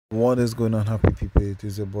What is going on, happy people? It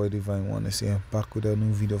is your boy Divine One to say back with a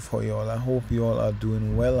new video for you all. I hope you all are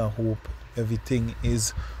doing well. I hope everything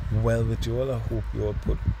is well with you all. I hope you all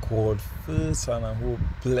put God first, and I hope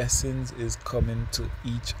blessings is coming to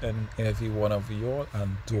each and every one of you all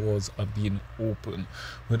and doors are being opened.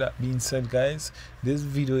 With that being said, guys, this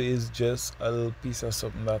video is just a little piece of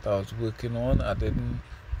something that I was working on. I didn't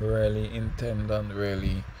really intend on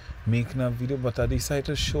really making a video, but I decided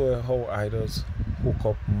to show you how I just hook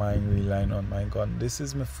up my reline on my gun. This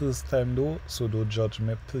is my first time though, so don't judge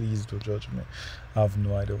me, please don't judge me. I have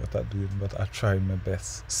no idea what I'm doing, but I tried my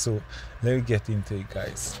best. So let me get into it,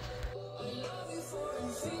 guys.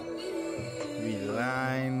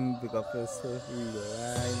 Reline, pick up yourself,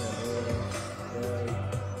 reline,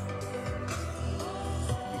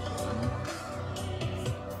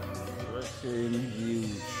 and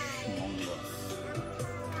huge.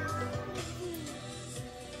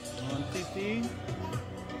 Okay.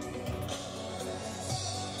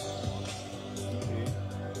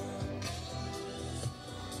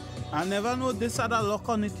 I never know this had a lock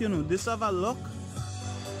on it, you know. This have a lock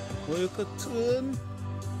where you could turn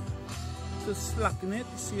to slacken it.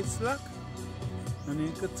 See it slack? And then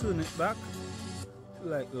you could turn it back to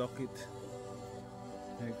like lock it.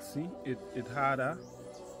 Like see, it harder.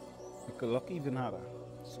 You could lock even harder.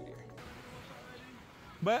 So yeah.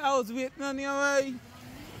 But I was waiting on you, right?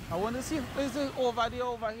 I want to see if it's over here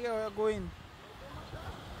we're going.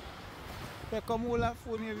 Here come all that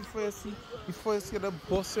phone here before you see the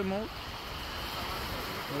bus him out.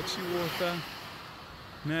 Watch the water.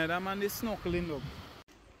 Nah, that man is snorkeling up.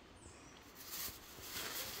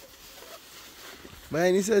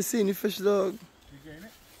 Man, he said seeing the fish, dog. You getting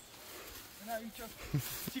it? Now you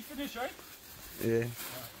just she finished, right? Yeah.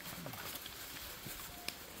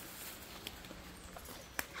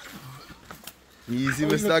 Easy,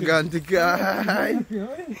 Mr. Ganti guy.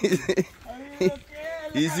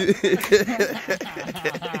 Easy.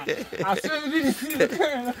 I didn't see the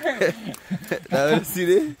camera. Now let's see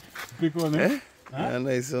it. Big one, eh? Yeah,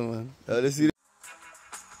 nice one, man. Now let's see it.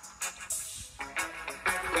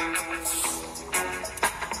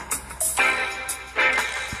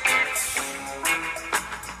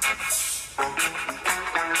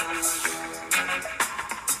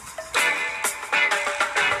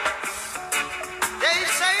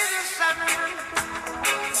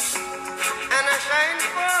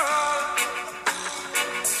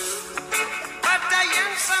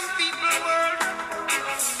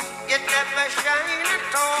 Shine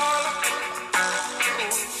at all.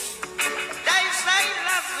 They say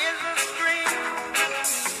love is a stream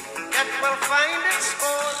that will find its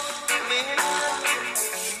course.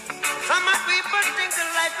 Some people think that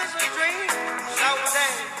life is a dream, so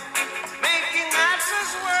they making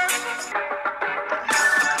answers worse.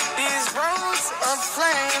 These roads of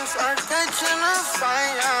flames are catching a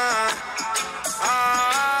fire.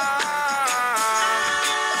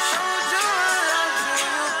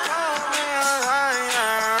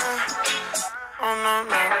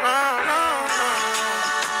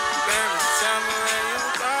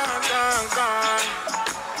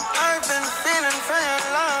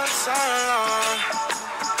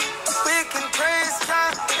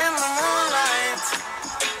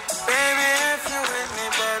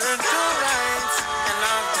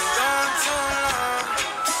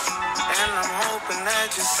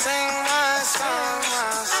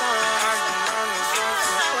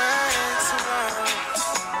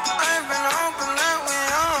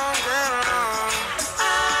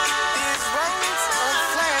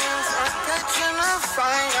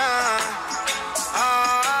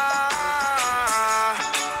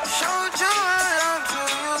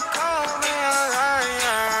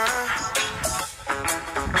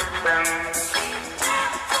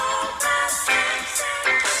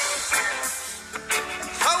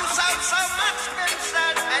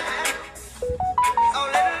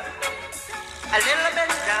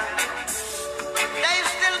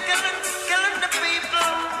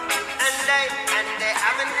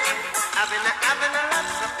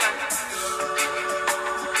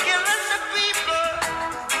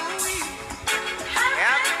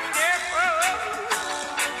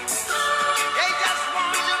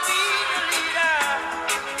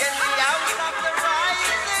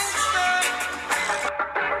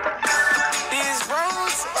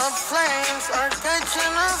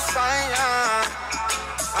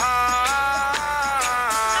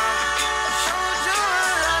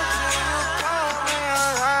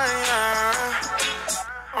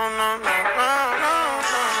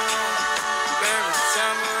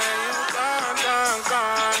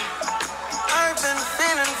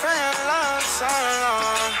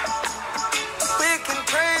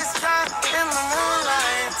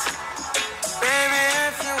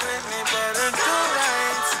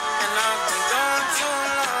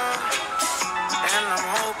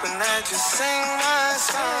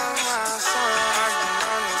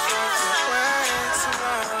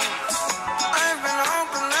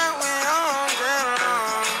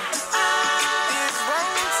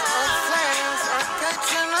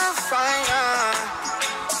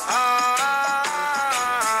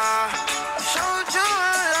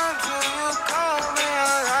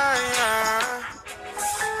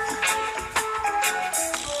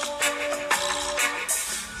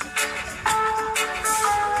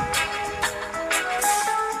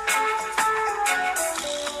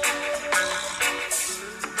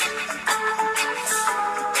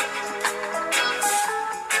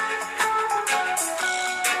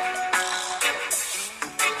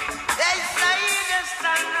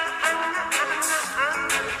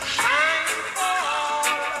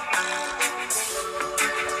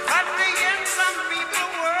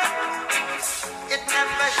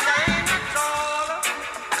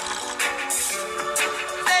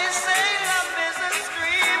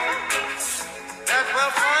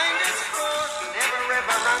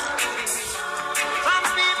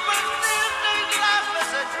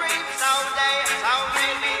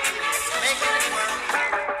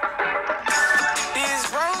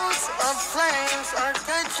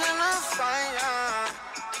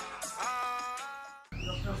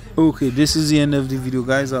 Okay, this is the end of the video,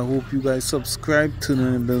 guys. I hope you guys subscribe, turn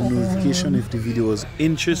on the bell notification if the video was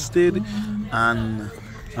interested, and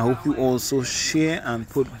I hope you also share and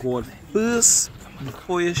put God first.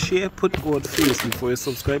 Before you share, put God first. Before you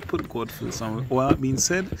subscribe, put God first. And with all that being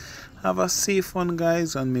said, have a safe one,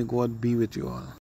 guys, and may God be with you all.